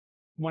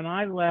when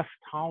I left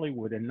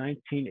Hollywood in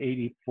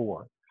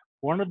 1984,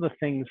 one of the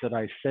things that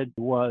I said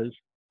was,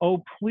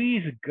 "Oh,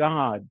 please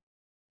God,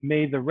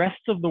 may the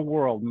rest of the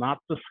world not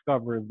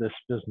discover this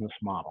business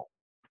model."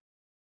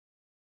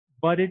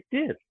 But it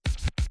did.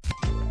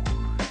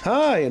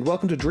 Hi, and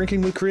welcome to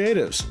Drinking with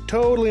Creatives.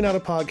 Totally not a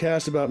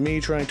podcast about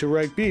me trying to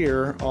write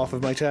beer off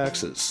of my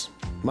taxes.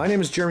 My name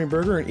is Jeremy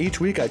Berger, and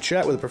each week I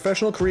chat with a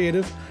professional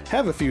creative,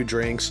 have a few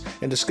drinks,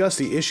 and discuss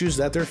the issues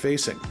that they're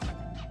facing.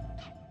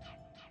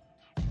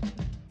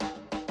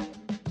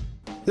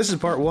 This is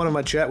part one of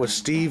my chat with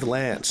Steve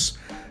Lance.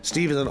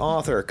 Steve is an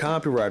author,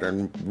 copywriter,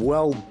 and,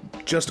 well,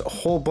 just a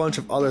whole bunch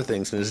of other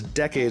things in his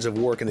decades of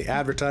work in the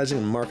advertising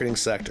and marketing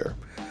sector.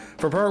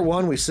 For part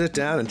one, we sit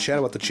down and chat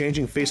about the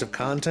changing face of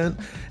content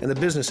and the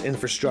business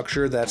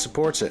infrastructure that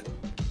supports it.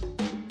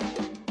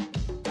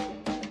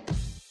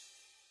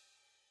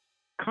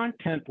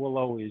 Content will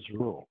always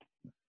rule.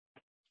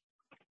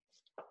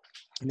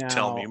 Now,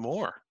 tell me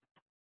more.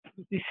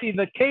 You see,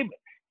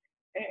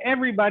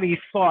 everybody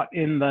thought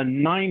in the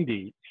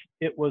 90s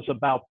it was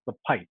about the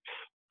pipes,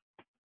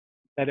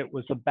 that it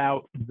was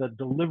about the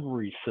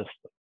delivery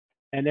system.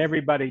 And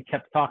everybody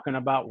kept talking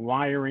about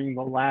wiring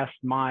the last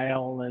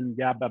mile and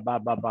blah, blah, blah,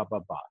 blah, blah, blah,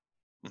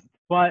 blah.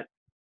 But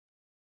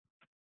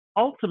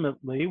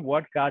ultimately,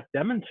 what got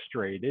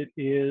demonstrated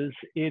is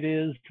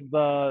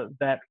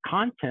that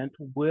content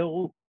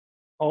will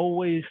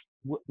always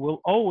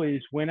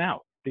win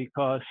out,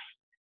 because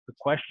the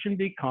question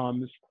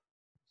becomes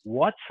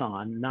what's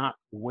on, not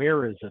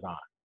where is it on.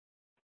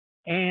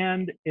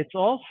 And it's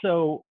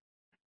also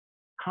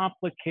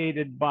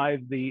complicated by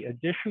the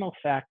additional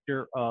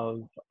factor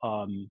of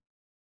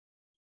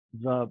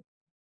the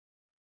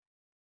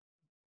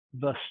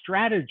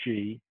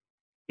strategy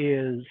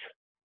is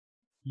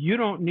you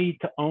don't need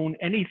to own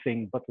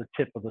anything but the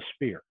tip of the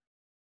spear.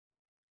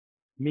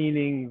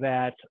 Meaning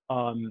that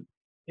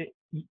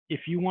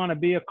if you want to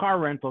be a car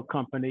rental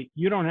company,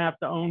 you don't have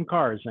to own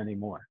cars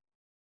anymore,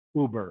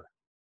 Uber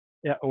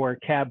or a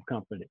cab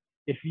company.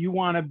 If you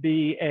want to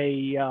be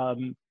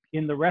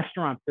in the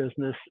restaurant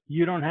business,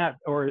 you don't have,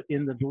 or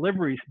in the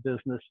deliveries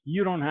business,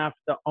 you don't have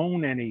to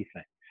own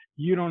anything.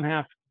 You don't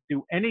have to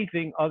do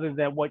anything other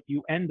than what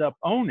you end up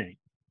owning,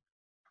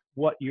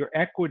 what your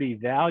equity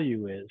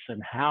value is,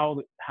 and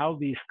how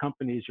these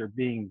companies are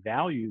being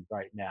valued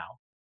right now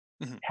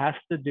has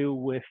to do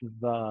with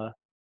the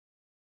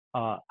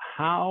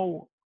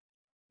how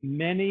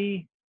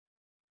many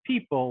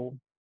people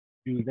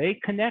do they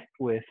connect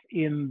with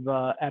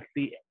at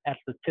the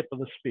tip of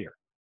the spear.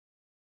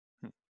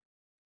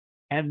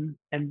 And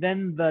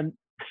then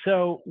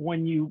so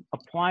when you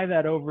apply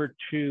that over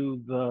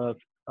to the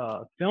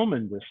film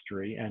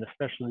industry, and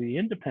especially the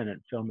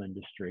independent film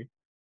industry,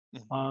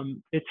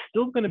 it's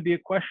still going to be a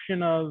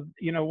question of,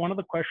 one of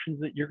the questions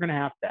that you're going to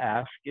have to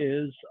ask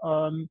is,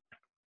 who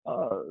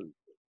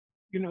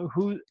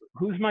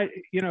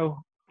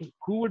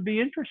would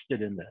be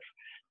interested in this?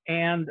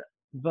 And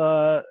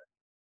the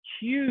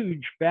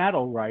huge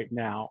battle right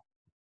now,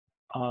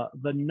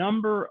 the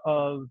number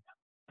of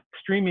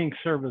streaming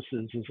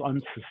services is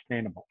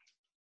unsustainable,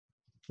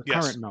 the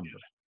current number.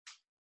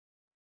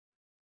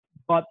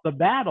 But the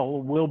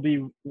battle will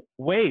be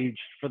waged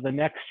for the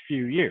next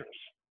few years.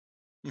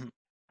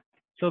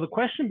 So the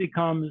question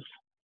becomes,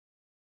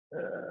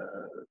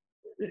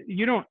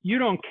 you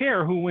don't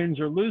care who wins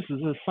or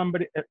loses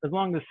as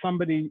long as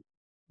somebody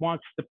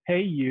wants to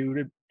pay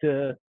you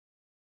to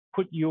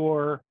put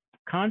your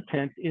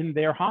content in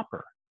their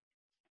hopper.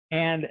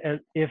 And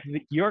if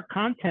your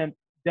content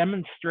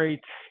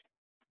demonstrates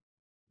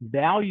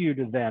value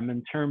to them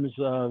in terms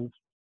of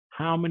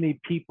how many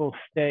people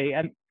stay,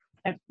 and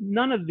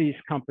none of these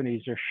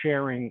companies are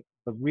sharing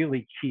the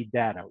really key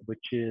data,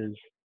 which is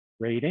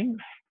ratings,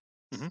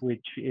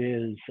 which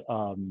is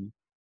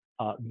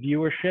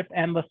viewership,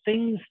 and the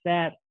things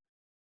that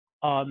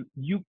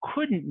you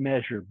couldn't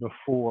measure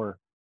before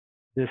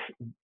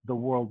the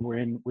world we're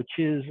in, which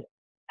is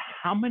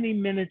how many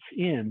minutes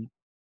in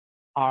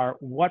are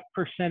what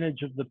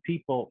percentage of the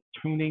people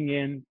tuning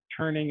in,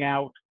 tuning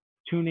out,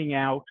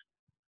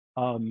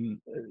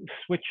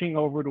 switching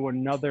over to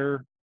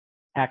another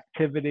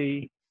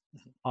activity,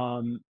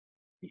 and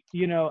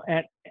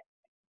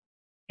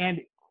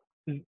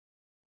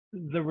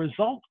the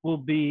result will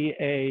be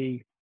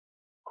a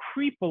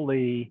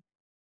creepily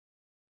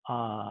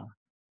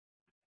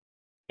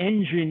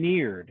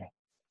engineered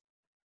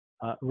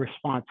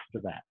response to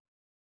that.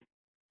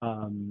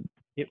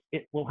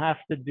 It will have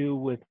to do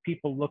with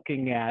people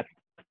looking at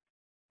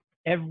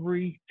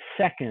every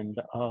second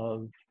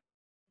of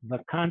the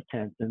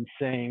content and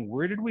saying,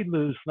 where did we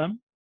lose them?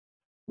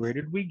 Where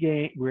did we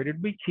gain? Where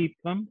did we keep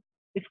them?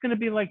 It's going to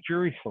be like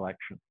jury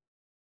selection.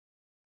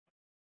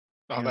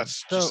 Oh,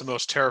 that's just the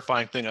most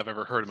terrifying thing I've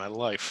ever heard in my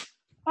life.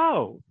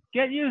 Oh,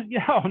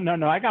 oh,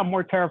 no, I got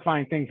more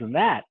terrifying things than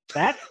that.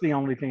 That's the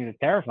only thing that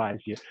terrifies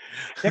you.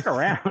 Stick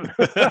around.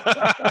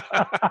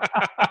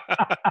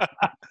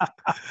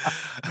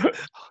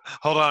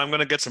 Hold on, I'm going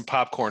to get some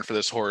popcorn for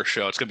this horror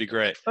show. It's going to be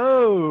great.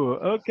 Oh,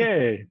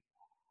 okay.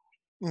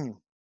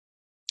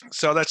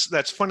 So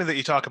that's funny that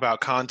you talk about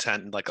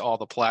content and like all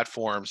the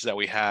platforms that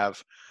we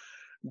have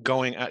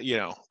going at,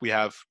 we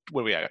have,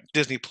 what do we have?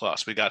 Disney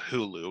Plus, we got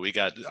Hulu, we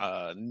got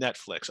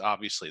Netflix,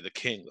 obviously the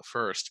king, the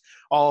first,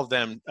 all of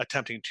them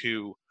attempting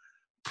to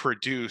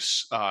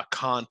produce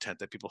content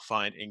that people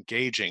find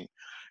engaging.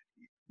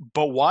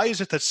 But why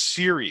is it that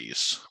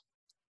series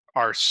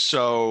are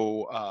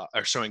so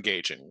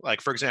engaging?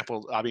 Like, for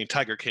example, I mean,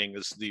 Tiger King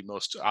is the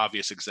most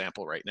obvious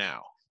example right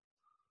now.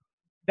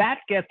 That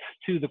gets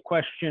to the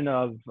question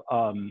of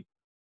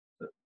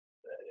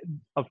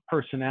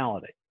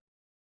personality.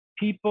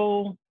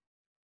 People,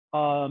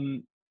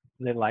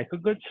 they like a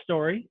good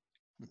story.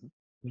 Mhm.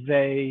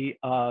 They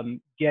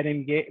get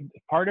engaged.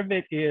 Part of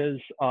it is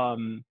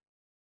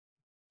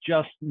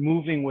just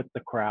moving with the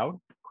crowd.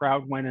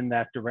 Crowd went in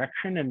that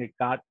direction, and it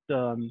got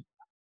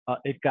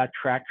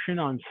traction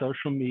on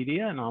social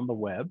media and on the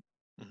web.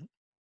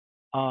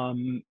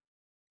 Mhm.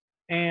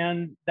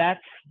 And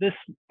that's this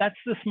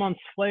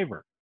month's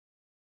flavor,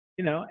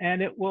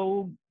 and it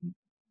will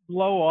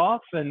blow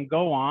off and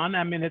go on.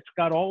 I mean, it's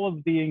got all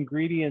of the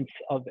ingredients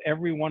of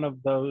every one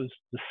of those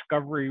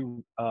Discovery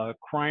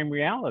crime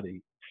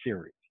reality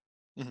series.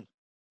 Mhm.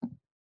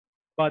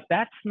 But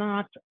that's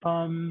not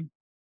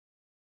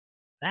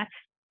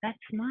that's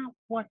not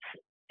what's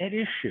at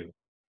issue.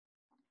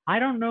 I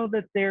don't know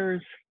that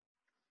there's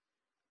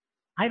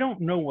I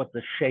don't know what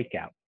the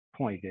shakeout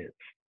point is.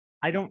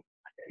 I don't,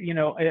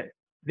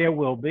 there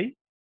will be.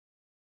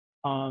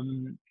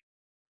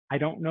 I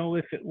don't know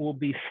if it will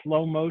be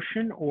slow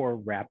motion or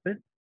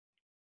rapid,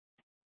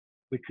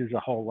 which is a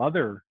whole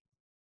other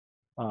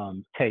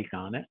take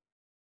on it.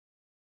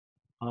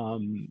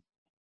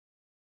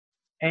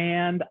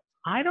 And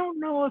I don't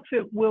know if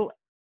it will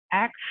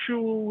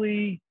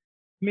actually.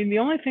 I mean, the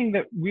only thing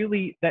that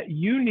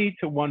you need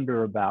to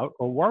wonder about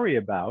or worry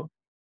about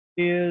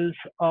is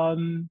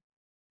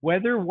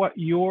whether what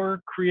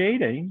you're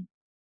creating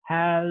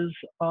has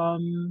uh,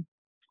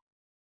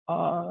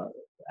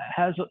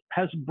 has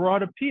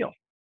broad appeal.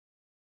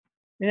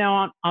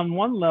 Now, on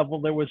one level,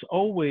 there was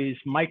always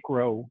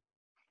micro.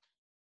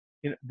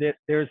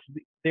 There's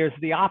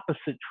the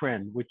opposite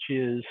trend, which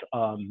is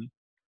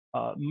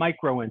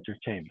micro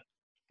entertainment.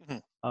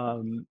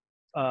 Mhm.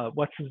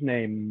 What's his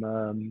name?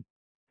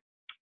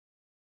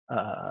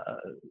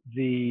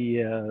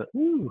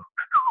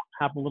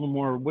 Have a little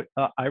more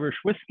Irish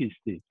whiskey,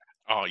 Steve.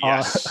 Oh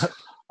yes,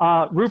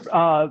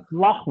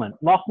 Lachlan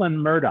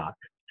Murdoch.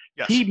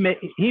 yes. He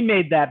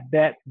made that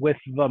bet with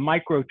the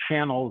micro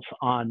channels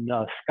on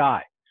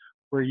Sky,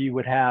 where you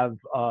would have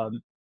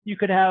you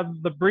could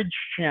have the Bridge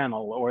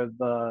Channel or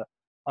the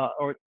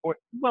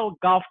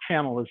Golf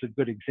Channel is a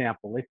good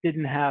example. It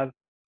didn't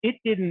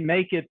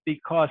make it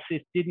because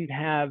it didn't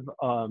have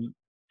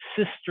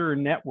sister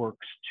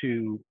networks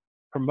to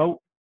promote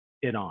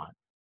it on.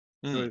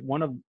 Mm.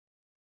 One of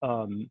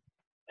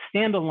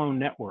standalone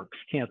networks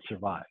can't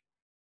survive,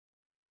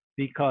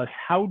 because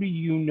how do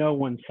you know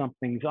when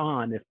something's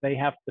on if they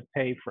have to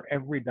pay for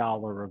every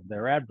dollar of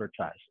their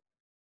advertising?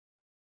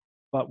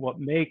 But what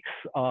makes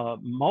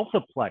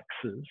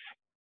multiplexes,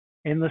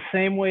 in the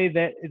same way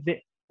that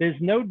there's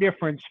no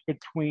difference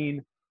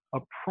between a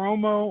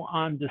promo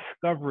on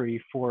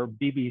Discovery for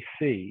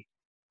BBC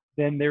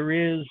than there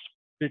is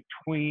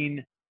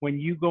between when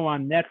you go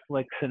on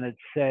Netflix and it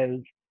says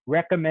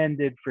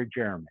recommended for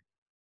Jeremy.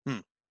 Hmm.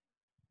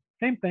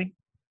 Same thing.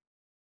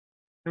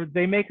 So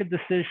they make a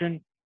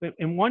decision.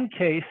 In one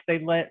case, they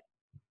let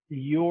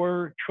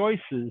your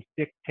choices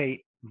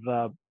dictate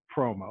the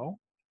promo.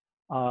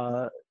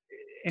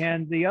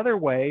 And the other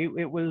way,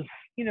 it was,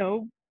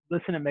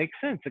 listen, it makes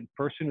sense. A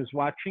person who's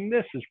watching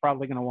this is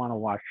probably going to want to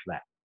watch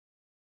that.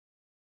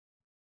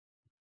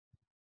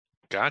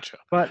 Gotcha.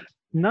 But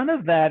none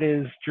of that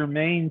is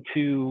germane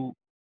to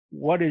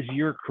what is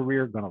your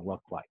career going to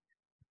look like.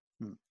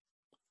 Hmm.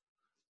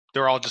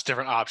 They're all just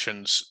different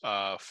options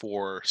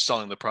for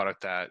selling the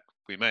product that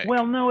we make.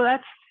 Well, no,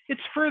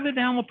 it's further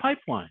down the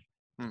pipeline.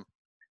 Hmm.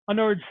 In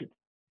other words,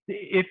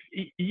 if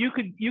you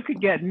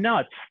could get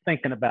nuts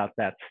thinking about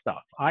that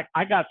stuff.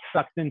 I got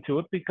sucked into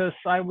it because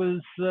I was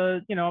I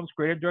was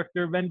creative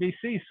director of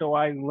NBC, so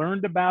I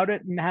learned about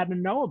it and had to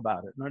know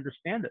about it and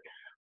understand it.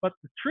 But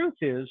the truth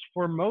is,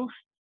 for most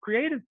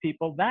creative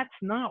people, that's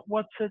not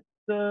what's at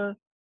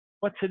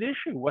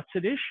issue. What's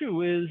at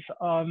issue is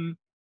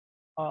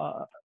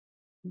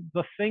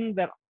the thing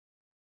that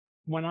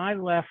when I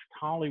left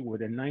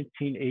Hollywood in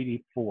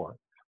 1984,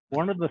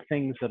 one of the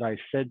things that I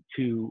said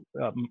to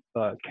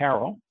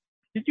Carol.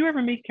 Did you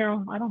ever meet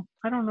Carol? I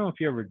don't know if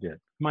you ever did.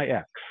 My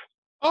ex,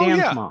 Oh Dan's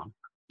yeah, mom.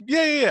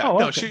 yeah. Oh,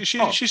 No, okay.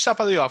 she stopped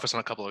by the office on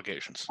a couple of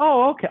occasions.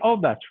 Oh, okay.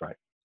 Oh, that's right.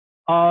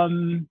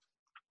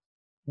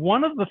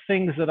 One of the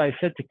things that I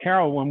said to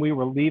Carol when we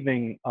were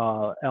leaving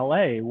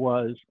LA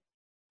was,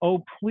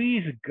 "Oh,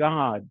 please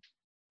God,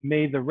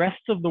 may the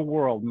rest of the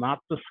world not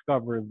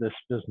discover this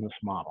business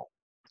model."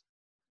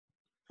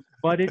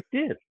 But it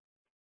did.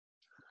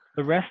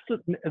 The rest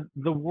of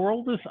the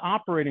world is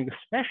operating,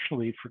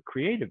 especially for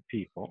creative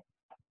people.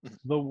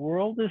 The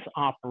world is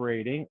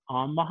operating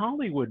on the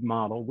Hollywood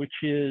model, which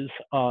is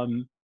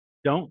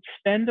don't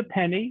spend a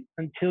penny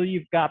until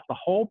you've got the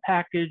whole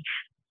package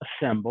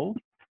assembled.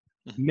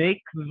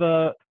 Make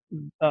the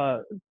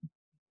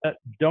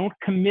don't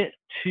commit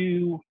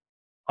to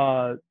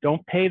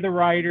don't pay the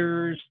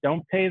writers,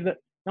 don't pay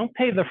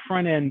the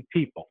front end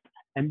people.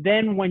 And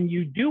then when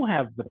you do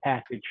have the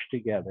package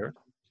together,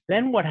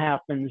 then what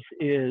happens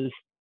is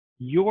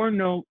you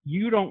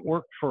don't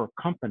work for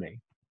a company.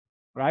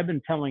 What I've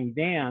been telling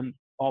Dan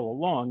all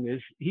along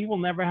is he will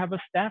never have a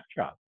staff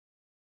job,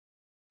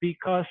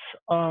 because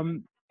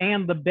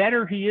and the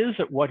better he is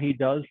at what he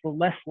does, the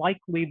less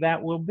likely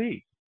that will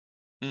be.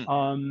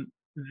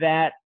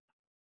 That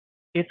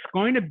it's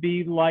going to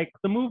be like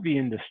the movie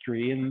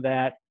industry, in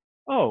that,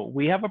 oh,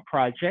 we have a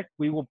project,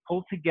 we will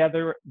pull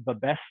together the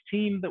best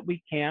team that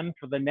we can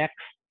for the next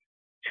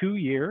 2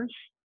 years,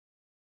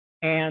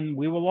 and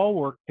we will all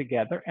work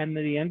together. And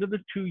at the end of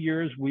the 2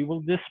 years, we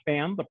will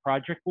disband, the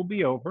project will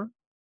be over,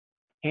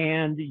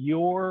 and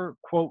your,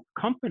 quote,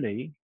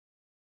 company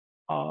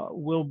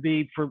will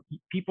be, for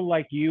people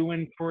like you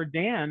and for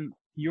Dan,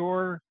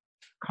 your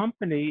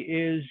company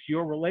is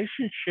your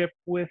relationship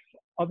with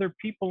other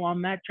people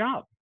on that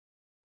job.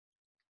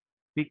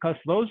 Because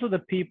those are the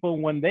people,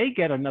 when they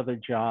get another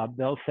job,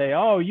 they'll say,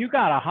 oh, you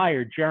got to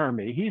hire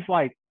Jeremy. He's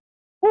like,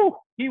 whew,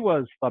 he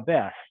was the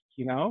best,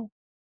 you know?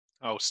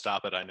 Oh,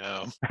 stop it. I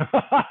know.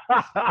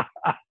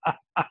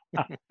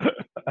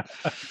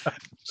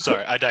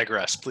 Sorry, I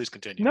digress. Please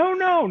continue.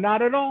 No,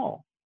 not at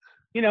all.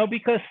 You know,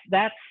 because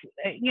that's,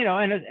 you know,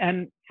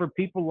 and for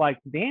people like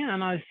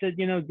Dan, I said,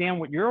 you know, Dan,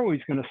 what you're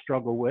always going to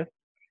struggle with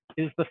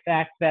is the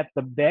fact that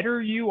the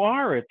better you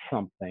are at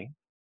something,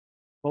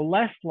 the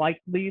less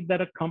likely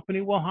that a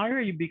company will hire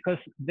you, because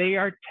they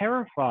are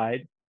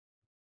terrified.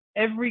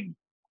 Every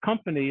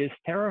company is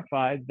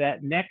terrified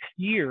that next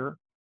year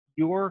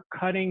your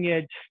cutting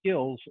edge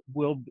skills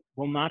will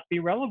not be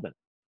relevant.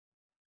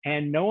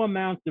 And no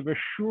amount of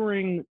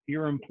assuring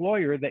your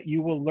employer that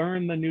you will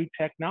learn the new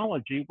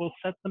technology will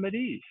set them at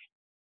ease.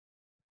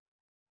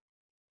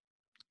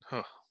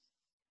 Huh.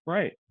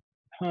 Right.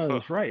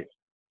 That's right.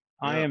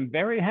 Yeah. I am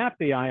very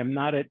happy I am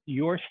not at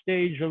your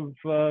stage of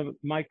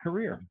my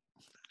career,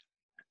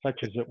 such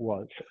as it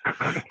was.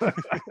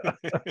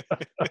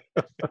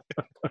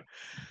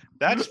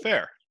 That's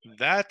fair.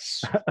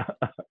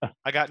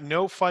 I got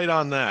no fight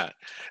on that.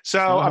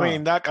 So,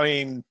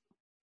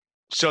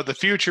 so the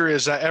future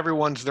is that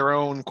everyone's their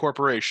own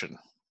corporation.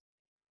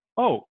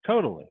 Oh,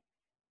 totally.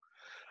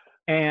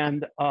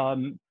 And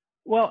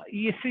well,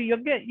 you see, you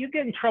get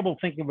in trouble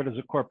thinking of it as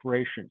a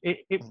corporation.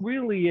 It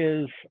really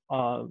is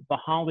the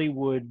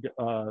Hollywood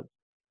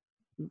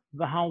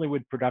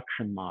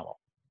production model,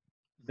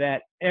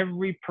 that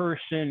every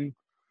person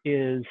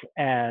is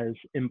as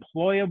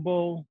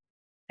employable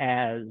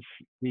as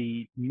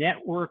the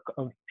network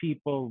of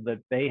people that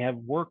they have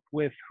worked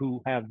with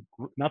who have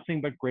nothing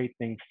but great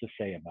things to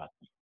say about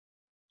them.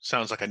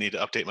 Sounds like I need to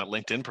update my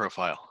LinkedIn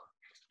profile.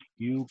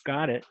 You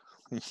got it.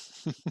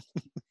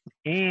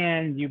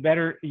 And you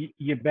better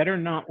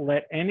not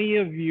let any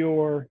of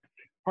your,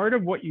 part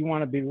of what you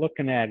want to be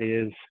looking at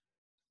is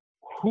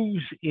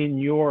who's in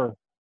your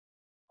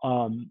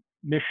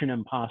Mission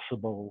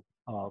Impossible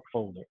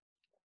folder.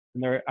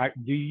 And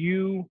do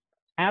you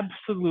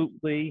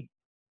absolutely,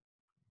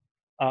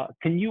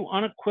 can you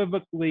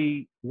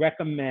unequivocally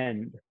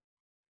recommend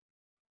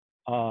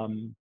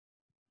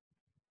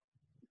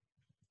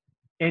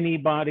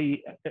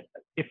anybody,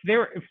 if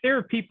there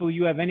are people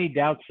you have any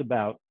doubts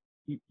about,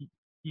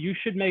 you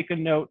should make a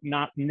note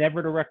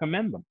never to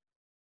recommend them,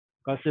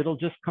 because it'll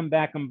just come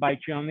back and bite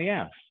you on the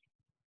ass.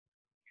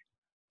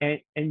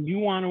 And you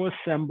want to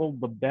assemble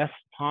the best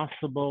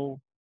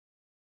possible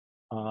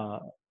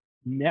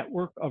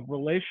network of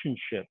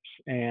relationships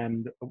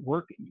and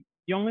work.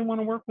 You only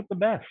want to work with the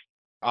best.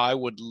 I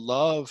would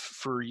love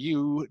for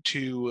you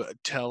to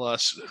tell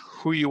us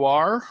who you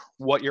are,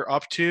 what you're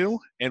up to,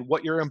 and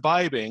what you're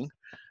imbibing,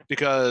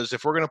 because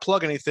if we're going to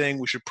plug anything,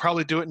 we should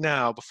probably do it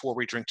now before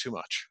we drink too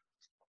much.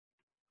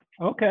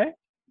 Okay.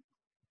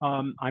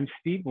 I'm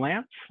Steve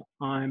Lance.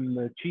 I'm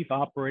the Chief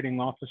Operating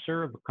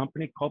Officer of a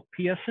company called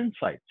PS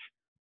Insights.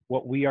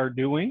 What we are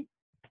doing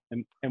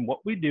and what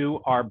we do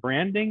are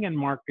branding and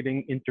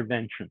marketing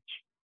interventions.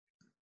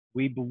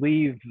 We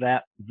believe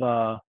that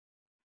the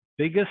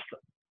biggest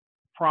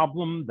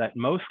problem that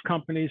most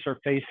companies are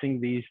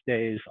facing these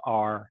days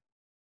are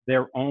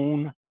their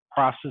own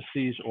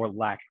processes or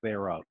lack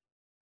thereof.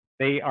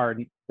 They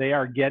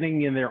are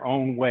getting in their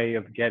own way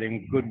of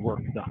getting good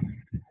work done.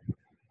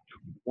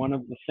 One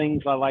of the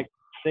things I like to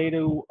say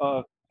to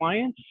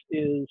clients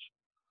is,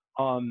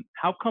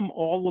 how come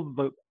all of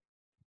the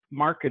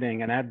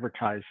marketing and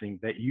advertising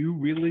that you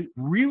really,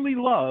 really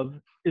love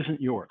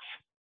isn't yours?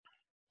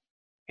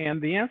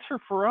 And the answer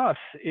for us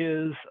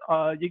is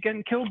you're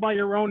getting killed by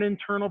your own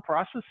internal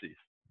processes.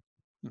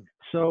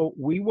 So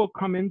we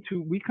come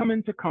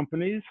into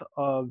companies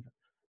of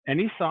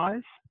any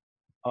size.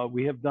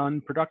 We have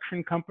done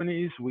production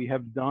companies. We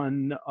have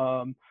done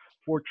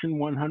Fortune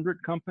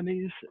 100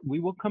 companies. We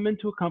will come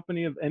into a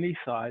company of any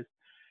size,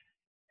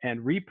 and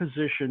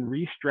reposition,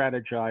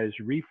 re-strategize,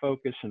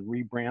 refocus, and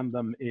rebrand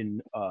them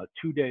in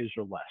 2 days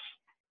or less.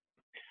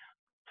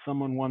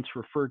 Someone once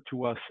referred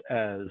to us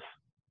as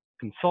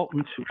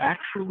consultants who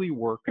actually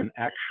work and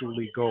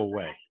actually go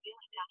away.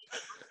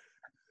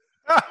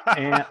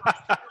 And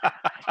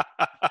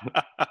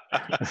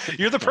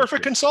You're the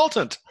perfect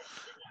consultant.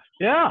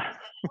 yeah.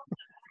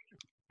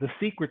 The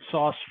secret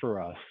sauce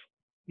for us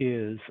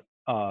is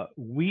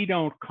we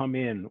don't come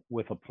in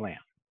with a plan.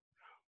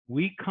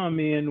 We come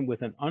in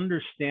with an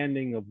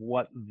understanding of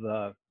what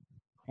the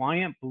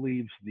client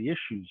believes the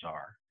issues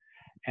are,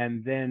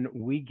 and then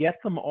we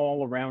get them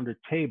all around a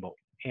table.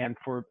 And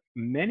for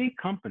many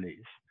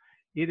companies,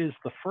 it is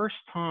the first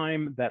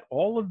time that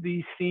all of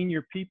these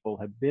senior people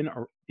have been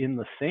in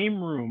the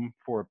same room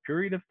for a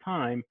period of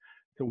time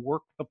to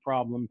work the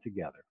problem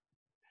together.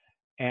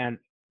 And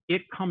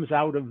it comes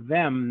out of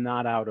them,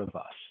 not out of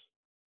us.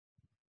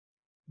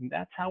 And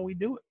that's how we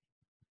do it.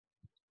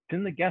 It's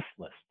in the guest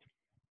list.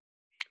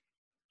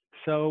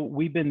 So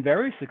we've been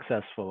very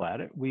successful at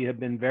it. We have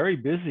been very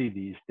busy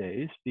these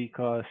days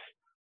because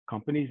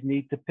companies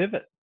need to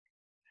pivot.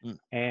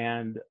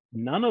 And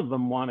none of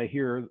them want to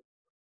hear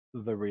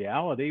the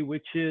reality,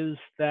 which is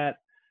that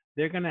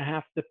they're going to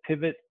have to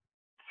pivot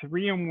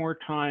 3 or more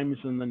times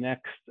in the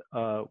next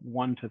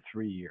 1 to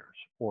 3 years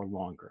or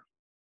longer.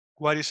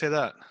 Why do you say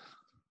that?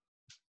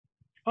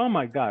 Oh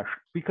my gosh,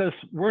 because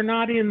we're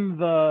not in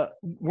the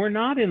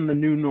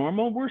new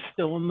normal. We're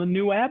still in the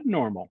new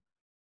abnormal.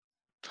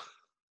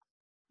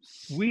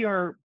 We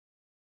are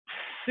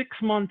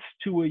 6 months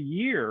to a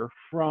year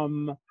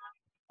from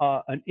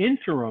an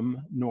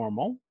interim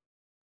normal,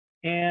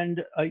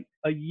 and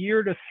a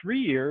year to 3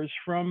 years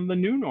from the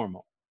new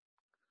normal.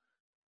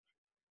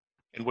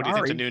 And what do you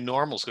think the new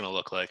normal is going to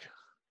look like?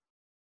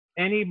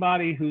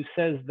 Anybody who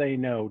says they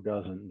know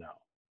doesn't know.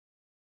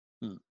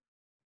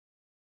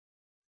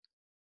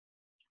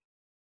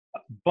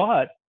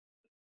 But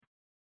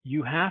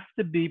you have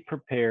to be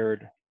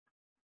prepared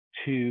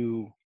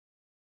to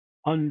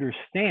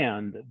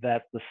understand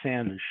that the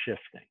sand is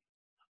shifting.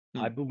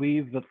 I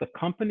believe that the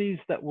companies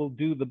that will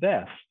do the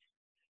best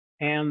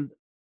and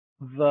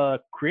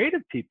the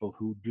creative people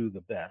who do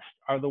the best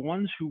are the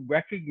ones who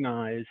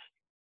recognize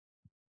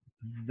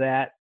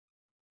that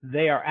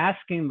they are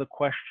asking the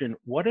question,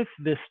 what if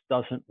this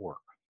doesn't work?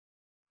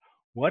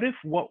 What if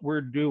what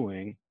we're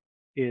doing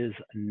is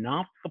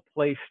not the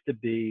place to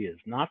be, is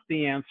not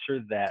the answer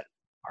that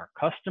our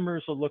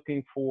customers are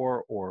looking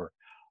for, or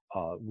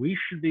we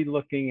should be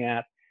looking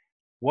at?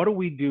 What do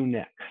we do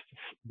next?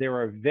 There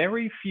are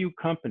very few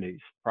companies.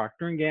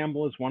 Procter &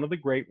 Gamble is one of the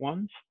great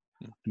ones.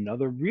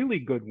 Another really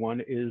good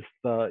one is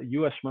the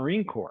US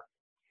Marine Corps.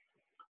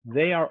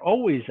 They are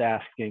always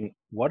asking,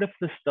 what if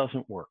this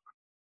doesn't work?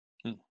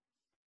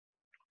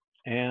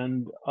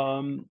 And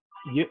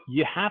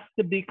you have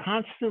to be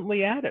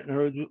constantly at it.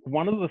 And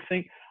one of the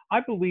things, I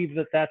believe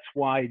that that's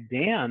why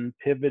Dan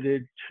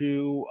pivoted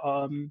to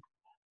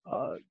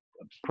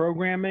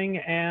programming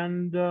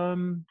and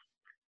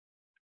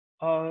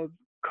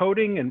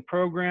coding and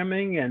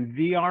programming and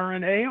VR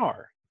and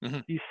AR.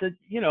 He said,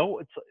 you know,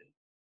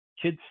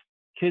 it's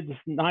kid's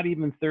not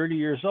even 30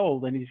 years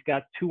old and he's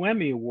got 2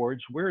 Emmy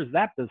awards. Where is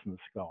that business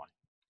going?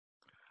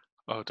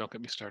 Oh, don't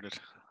get me started.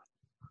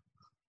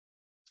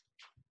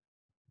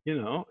 You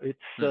know,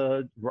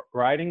 it's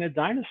riding a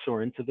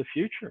dinosaur into the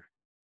future.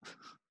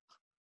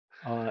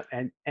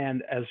 And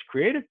as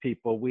creative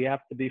people, we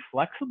have to be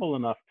flexible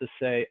enough to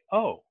say,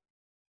 oh,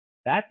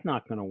 that's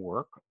not going to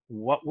work.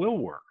 What will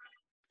work?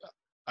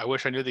 I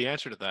wish I knew the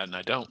answer to that, and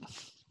I don't.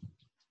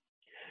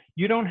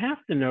 You don't have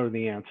to know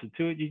the answer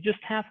to it. You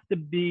just have to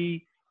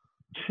be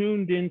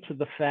tuned into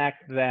the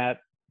fact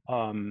that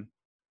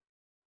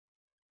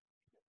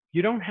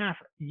you don't have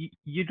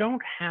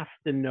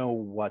to know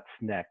what's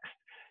next.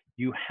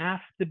 You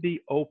have to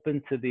be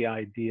open to the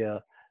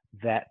idea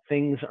that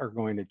things are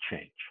going to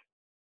change.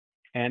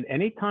 And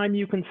anytime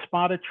you can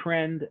spot a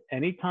trend,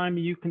 anytime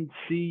you can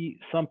see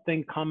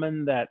something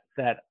coming that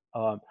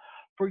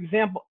for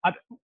example,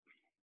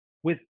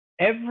 with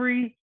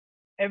every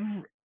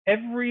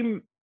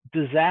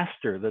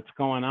disaster that's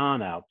going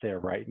on out there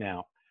right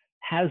now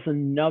has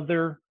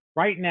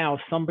right now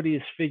somebody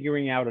is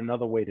figuring out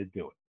another way to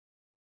do it.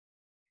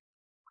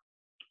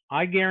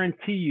 I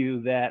guarantee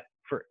you that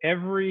for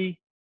every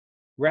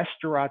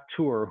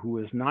restaurateur who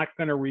is not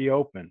going to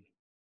reopen,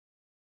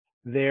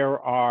 there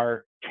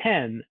are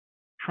 10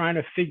 trying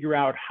to figure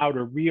out how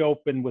to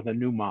reopen with a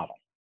new model.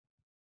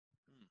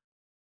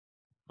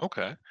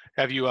 Okay.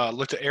 Have you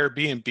looked at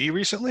Airbnb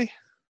recently?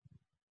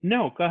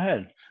 No, go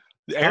ahead.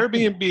 The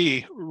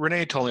Airbnb,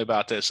 Renee told me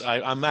about this.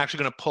 I'm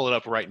actually going to pull it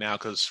up right now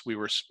because we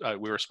were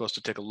supposed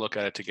to take a look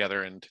at it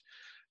together, and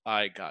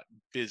I got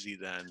busy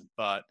then.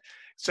 But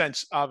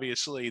since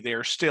obviously they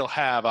still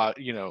have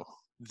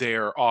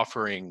their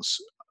offerings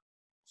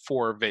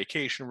for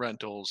vacation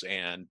rentals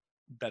and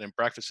bed and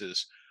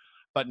breakfasts,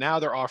 but now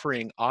they're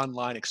offering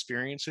online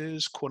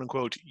experiences, quote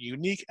unquote,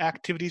 unique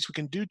activities we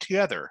can do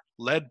together,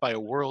 led by a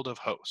world of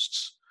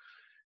hosts.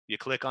 You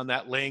click on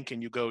that link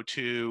and you go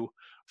to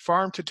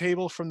farm to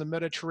table from the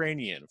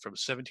Mediterranean from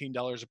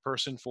 $17 a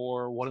person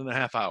for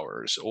 1.5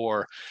 hours,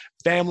 or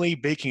family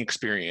baking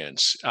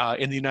experience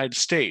in the United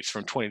States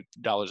from $20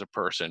 a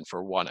person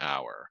for 1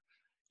 hour.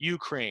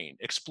 Ukraine,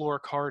 explore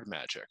card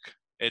magic.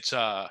 It's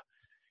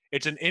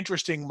an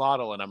interesting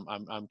model, and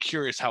I'm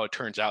curious how it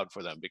turns out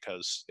for them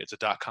because it's a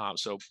 .com,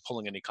 so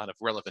pulling any kind of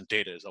relevant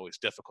data is always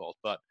difficult.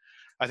 But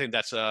I think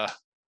that's a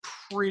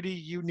pretty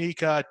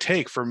unique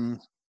take from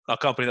a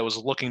company that was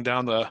looking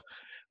down the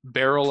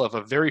barrel of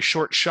a very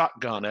short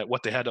shotgun at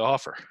what they had to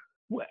offer.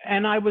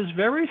 And I was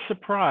very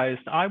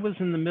surprised. I was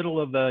in the middle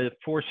of a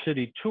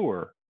 4-city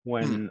tour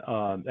when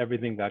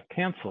everything got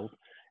canceled.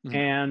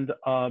 And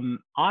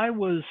I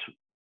was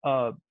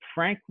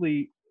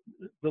frankly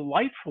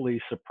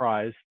delightfully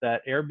surprised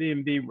that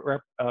Airbnb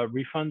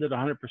refunded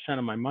 100%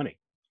 of my money.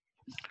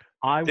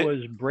 I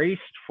was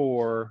braced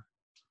for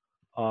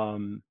a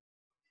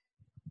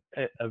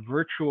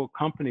virtual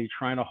company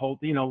trying to hold,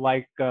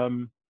 like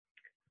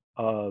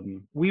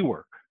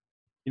WeWork,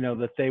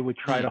 that they would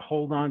try to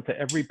hold on to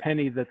every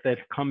penny that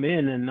they'd come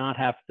in and not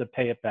have to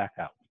pay it back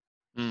out.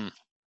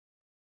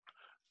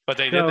 But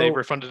they did. They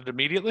refunded it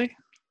immediately?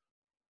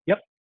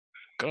 Yep.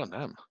 Good on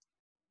them.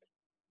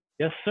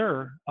 Yes,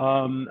 sir.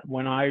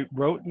 When I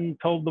wrote and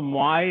told them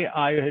why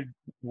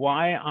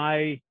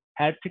I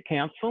had to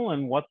cancel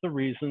and what the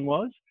reason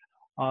was,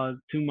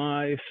 to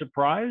my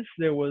surprise,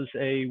 there was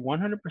a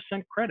 100%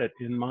 credit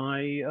in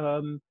my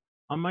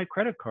on my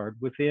credit card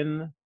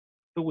within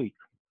the week.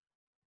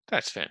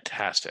 That's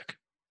fantastic.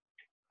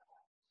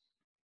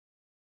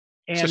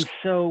 And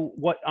so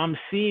what I'm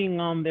seeing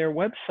on their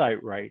website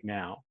right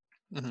now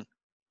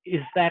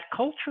is that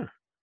culture.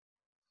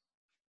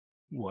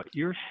 What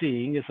you're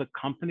seeing is a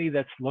company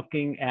that's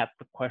looking at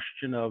the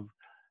question of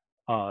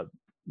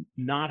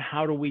not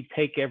how do we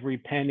take every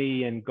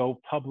penny and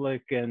go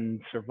public and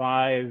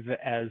survive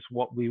as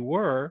what we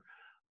were,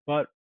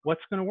 but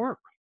what's going to work.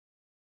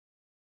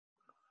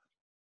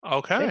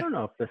 Okay. They don't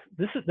know if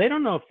they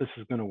don't know if this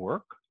is going to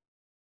work.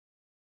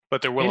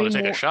 But they're willing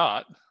to take a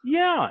shot.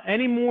 Yeah,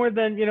 any more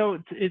than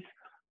it's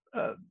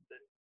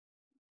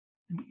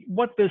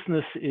what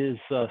business is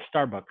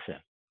Starbucks in?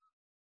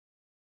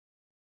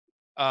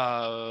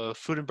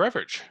 Food and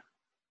beverage.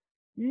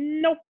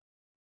 Nope.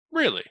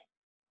 Really?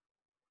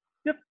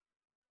 Yep.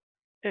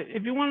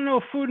 If you want to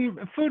know food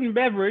and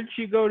beverage,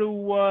 you go to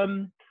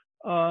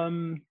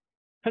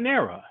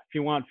Panera. If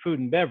you want food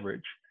and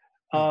beverage,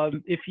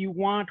 if you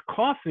want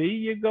coffee,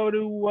 you go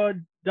to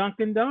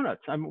Dunkin'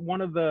 Donuts.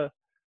 One of the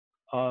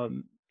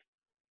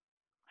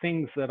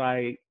things that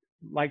I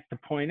like to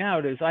point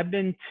out is I've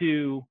been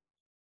to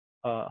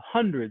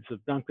hundreds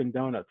of Dunkin'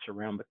 Donuts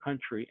around the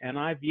country, and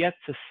I've yet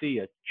to see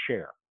a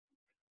chair.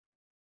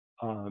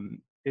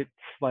 It's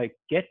like,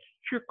 get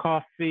your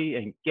coffee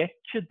and get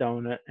your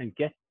donut and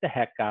get the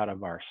heck out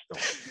of our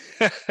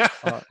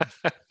store.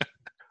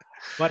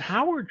 But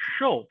Howard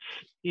Schultz,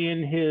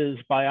 in his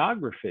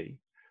biography,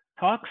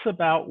 talks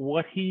about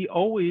what he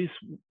always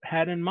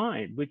had in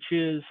mind, which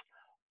is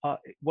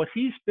what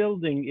he's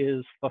building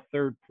is the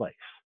third place.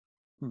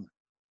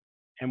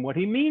 And what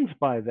he means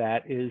by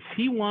that is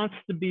he wants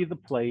to be the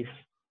place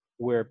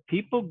where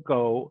people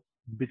go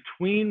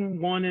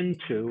between 1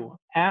 and 2,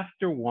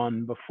 after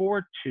 1,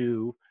 before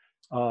 2,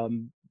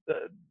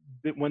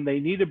 when they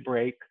need a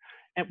break,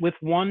 and with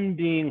 1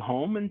 being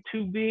home and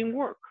 2 being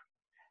work.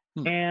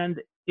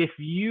 And if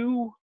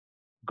you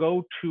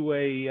go to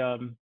a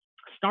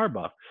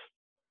Starbucks,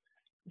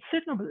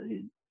 it's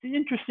an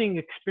interesting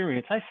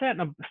experience. I sat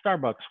in a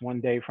Starbucks one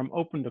day from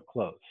open to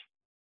close.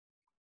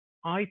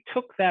 I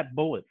took that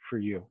bullet for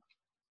you.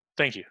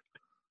 Thank you.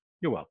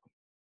 You're welcome.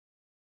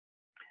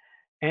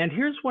 And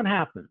here's what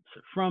happens.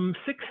 From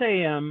 6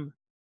 a.m.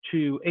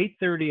 to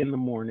 8:30 in the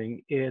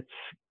morning, it's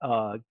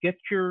get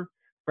your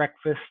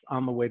breakfast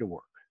on the way to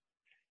work.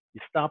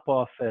 You stop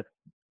off at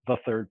the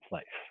third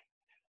place.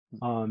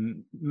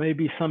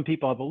 Maybe some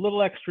people have a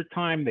little extra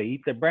time. They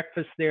eat their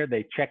breakfast there.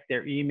 They check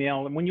their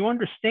email. And when you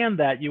understand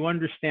that, you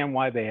understand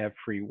why they have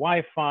free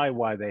Wi-Fi,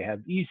 why they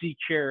have easy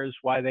chairs,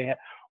 why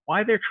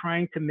they're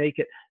trying to make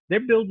it. They're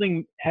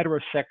building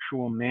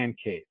heterosexual man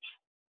caves.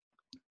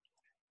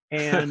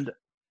 And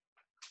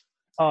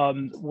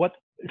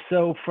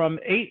so from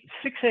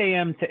 6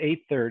 a.m. to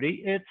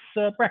 8:30,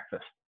 it's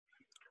breakfast.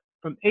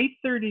 From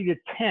 8:30 to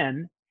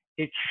 10,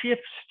 it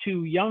shifts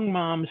to young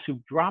moms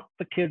who've dropped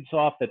the kids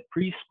off at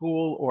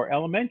preschool or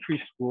elementary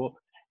school,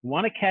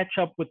 want to catch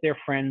up with their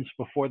friends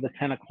before the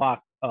 10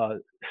 o'clock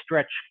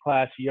stretch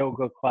class,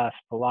 yoga class,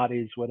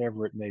 Pilates,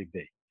 whatever it may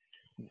be.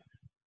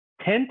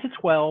 10 to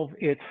 12,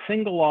 it's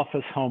single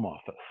office, home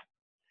office.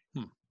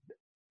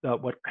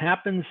 What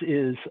happens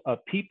is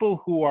people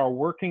who are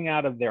working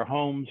out of their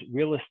homes,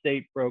 real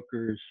estate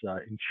brokers,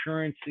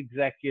 insurance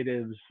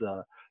executives,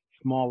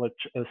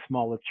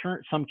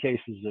 some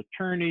cases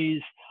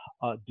attorneys,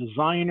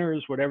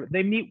 designers, whatever,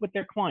 they meet with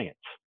their clients.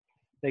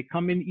 They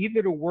come in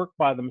either to work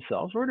by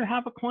themselves or to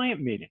have a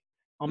client meeting.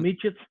 I'll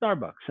meet you at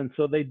Starbucks. And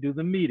so they do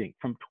the meeting.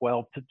 From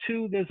 12 to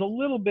 2, there's a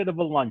little bit of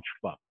a lunch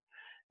bump.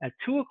 At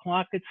 2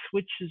 o'clock, it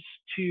switches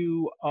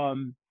to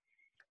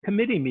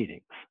committee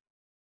meetings.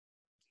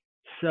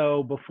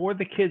 So before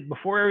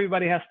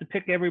everybody has to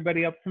pick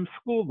everybody up from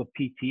school, the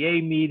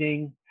PTA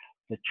meeting,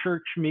 the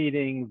church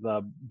meeting,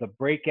 the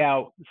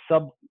breakout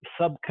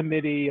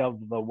subcommittee of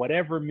the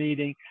whatever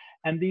meeting,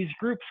 and these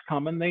groups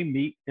come and they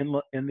meet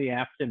in the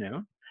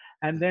afternoon,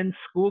 and then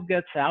school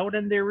gets out,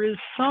 and there is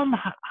some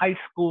high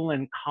school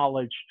and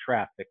college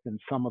traffic in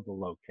some of the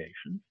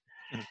locations,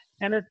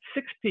 and at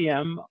 6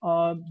 p.m.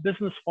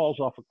 Business falls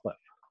off a cliff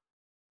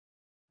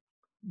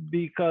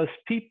because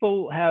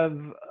people have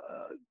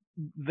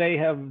they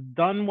have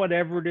done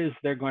whatever it is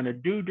they're going to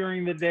do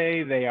during the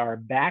day. They are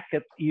back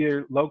at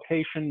either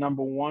location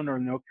number 1 or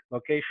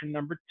location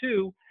number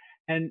 2,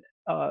 and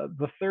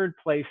the third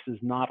place is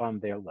not on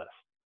their list.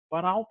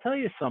 But I'll tell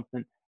you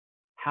something,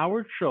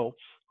 Howard Schultz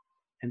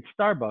and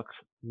Starbucks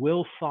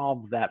will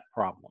solve that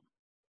problem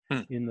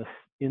in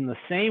the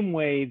same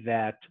way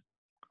that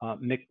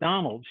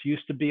McDonald's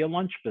used to be a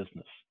lunch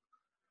business,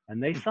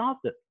 and they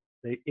solved it.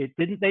 They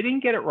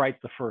didn't get it right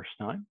the first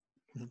time.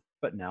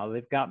 But now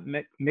they've got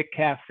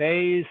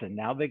McCafes, and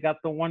now they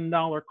got the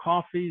 $1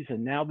 coffees,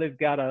 and now they've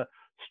got a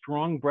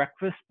strong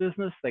breakfast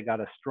business. They've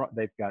got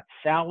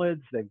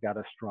salads. They've got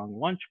a strong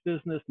lunch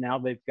business. Now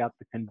they've got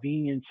the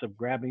convenience of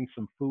grabbing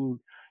some food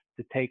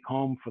to take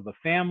home for the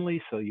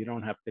family, so you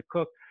don't have to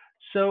cook.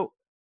 So,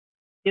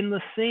 in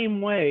the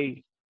same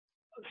way,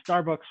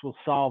 Starbucks will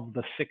solve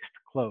the 6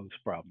 to close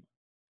problem.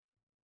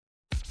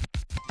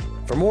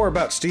 For more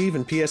about Steve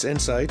and PS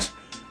Insights,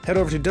 head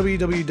over to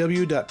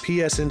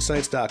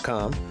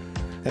www.psinsights.com.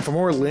 And for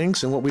more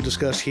links and what we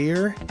discuss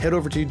here, head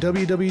over to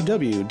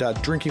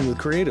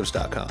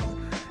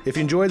www.drinkingwithcreatives.com. If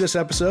you enjoyed this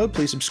episode,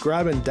 please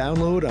subscribe and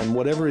download on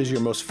whatever is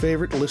your most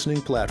favorite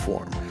listening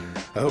platform.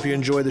 I hope you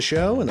enjoy the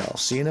show, and I'll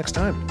see you next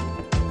time.